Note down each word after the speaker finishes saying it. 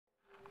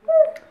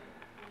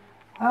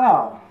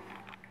Oh,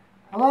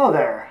 hello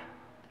there.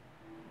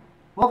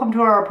 Welcome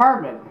to our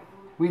apartment.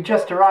 We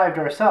just arrived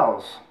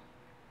ourselves.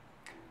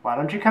 Why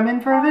don't you come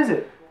in for a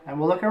visit and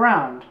we'll look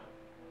around.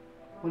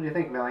 What do you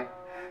think, Millie?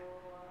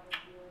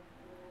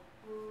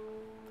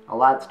 A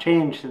lot's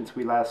changed since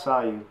we last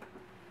saw you.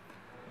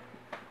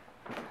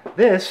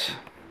 This,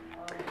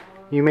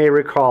 you may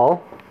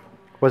recall,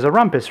 was a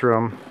rumpus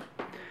room.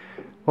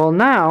 Well,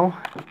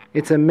 now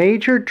it's a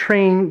major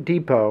train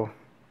depot.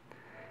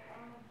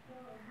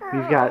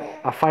 We've got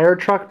a fire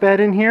truck bed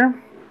in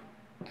here.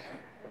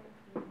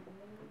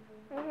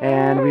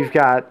 And we've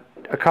got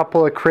a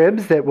couple of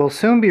cribs that will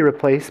soon be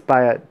replaced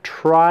by a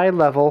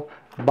tri-level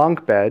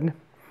bunk bed.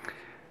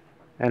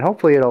 And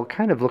hopefully it'll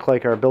kind of look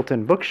like our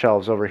built-in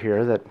bookshelves over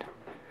here that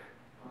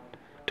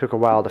took a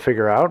while to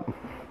figure out.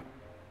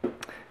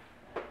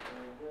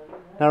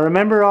 Now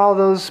remember all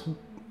those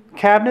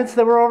cabinets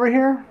that were over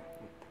here?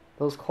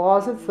 Those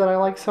closets that I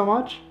like so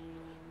much?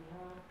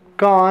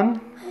 Gone.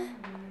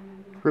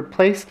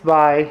 Replaced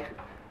by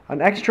an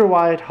extra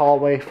wide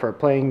hallway for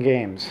playing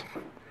games.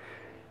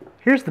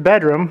 Here's the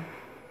bedroom.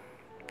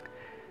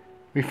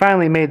 We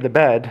finally made the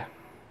bed.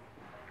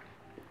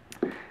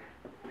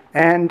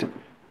 And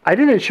I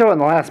didn't show it in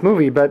the last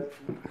movie, but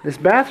this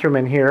bathroom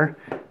in here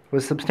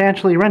was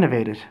substantially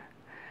renovated.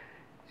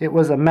 It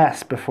was a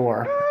mess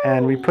before,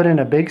 and we put in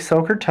a big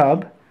soaker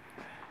tub,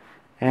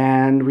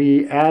 and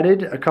we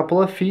added a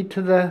couple of feet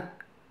to the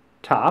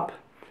top,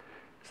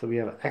 so we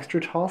have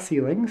extra tall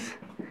ceilings,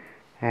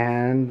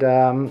 and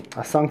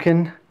a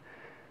sunken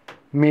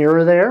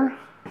mirror there,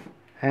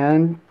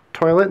 and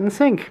toilet and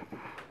sink.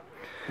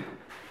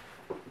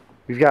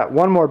 We've got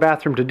one more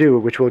bathroom to do,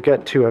 which we'll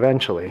get to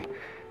eventually.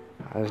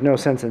 There's no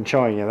sense in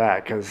showing you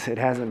that because it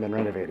hasn't been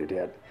renovated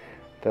yet.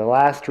 The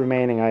last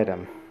remaining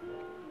item.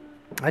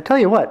 I tell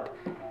you what,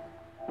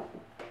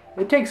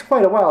 it takes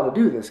quite a while to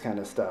do this kind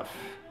of stuff.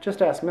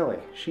 Just ask Millie,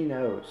 she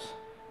knows.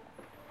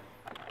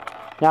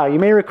 Now, you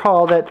may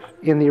recall that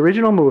in the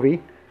original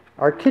movie,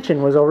 our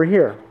kitchen was over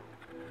here.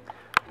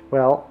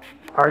 Well,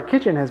 our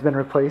kitchen has been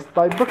replaced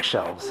by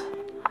bookshelves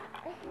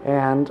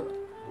and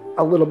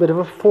a little bit of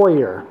a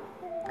foyer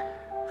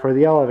for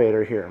the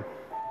elevator here.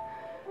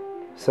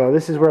 So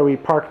this is where we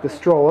park the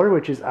stroller,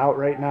 which is out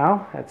right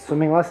now at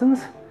swimming lessons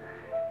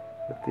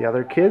with the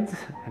other kids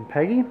and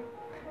Peggy.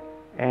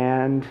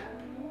 And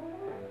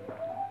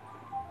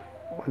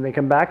when they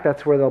come back,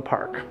 that's where they'll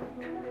park.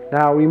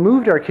 Now, we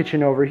moved our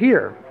kitchen over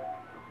here.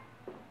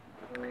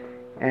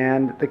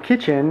 And the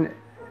kitchen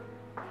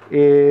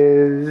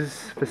is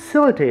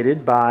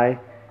facilitated by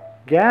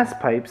gas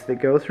pipes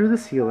that go through the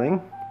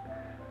ceiling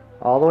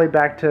all the way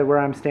back to where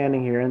I'm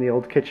standing here in the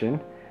old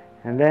kitchen.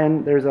 And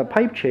then there's a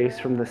pipe chase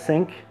from the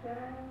sink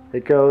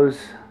that goes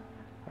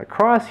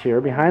across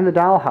here behind the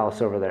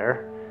dollhouse over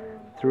there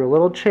through a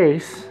little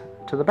chase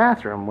to the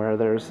bathroom where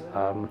there's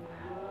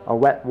a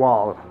wet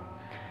wall.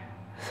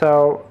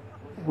 So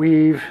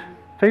we've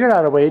figured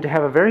out a way to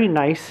have a very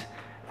nice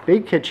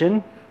big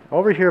kitchen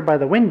over here by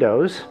the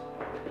windows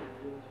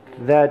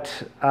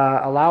that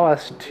allow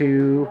us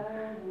to,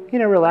 you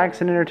know, relax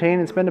and entertain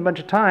and spend a bunch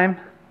of time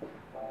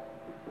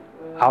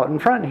out in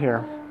front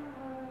here.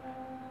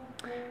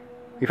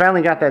 We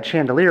finally got that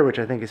chandelier, which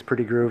I think is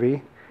pretty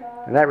groovy,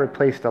 and that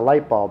replaced a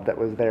light bulb that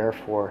was there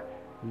for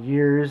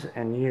years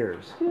and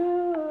years.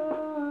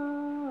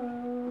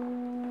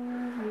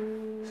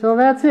 So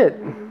that's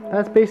it.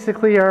 That's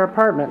basically our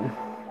apartment.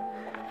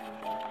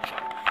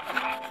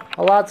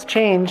 A lot's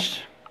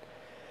changed,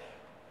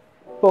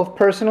 both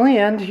personally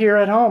and here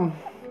at home.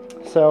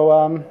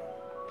 So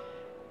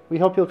we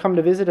hope you'll come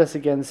to visit us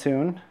again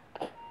soon,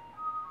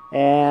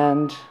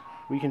 and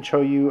we can show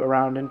you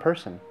around in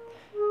person.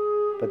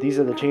 But these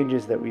are the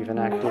changes that we've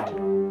enacted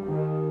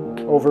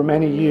over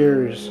many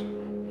years.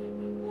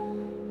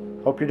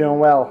 Hope you're doing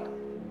well.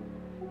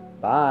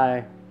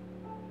 Bye.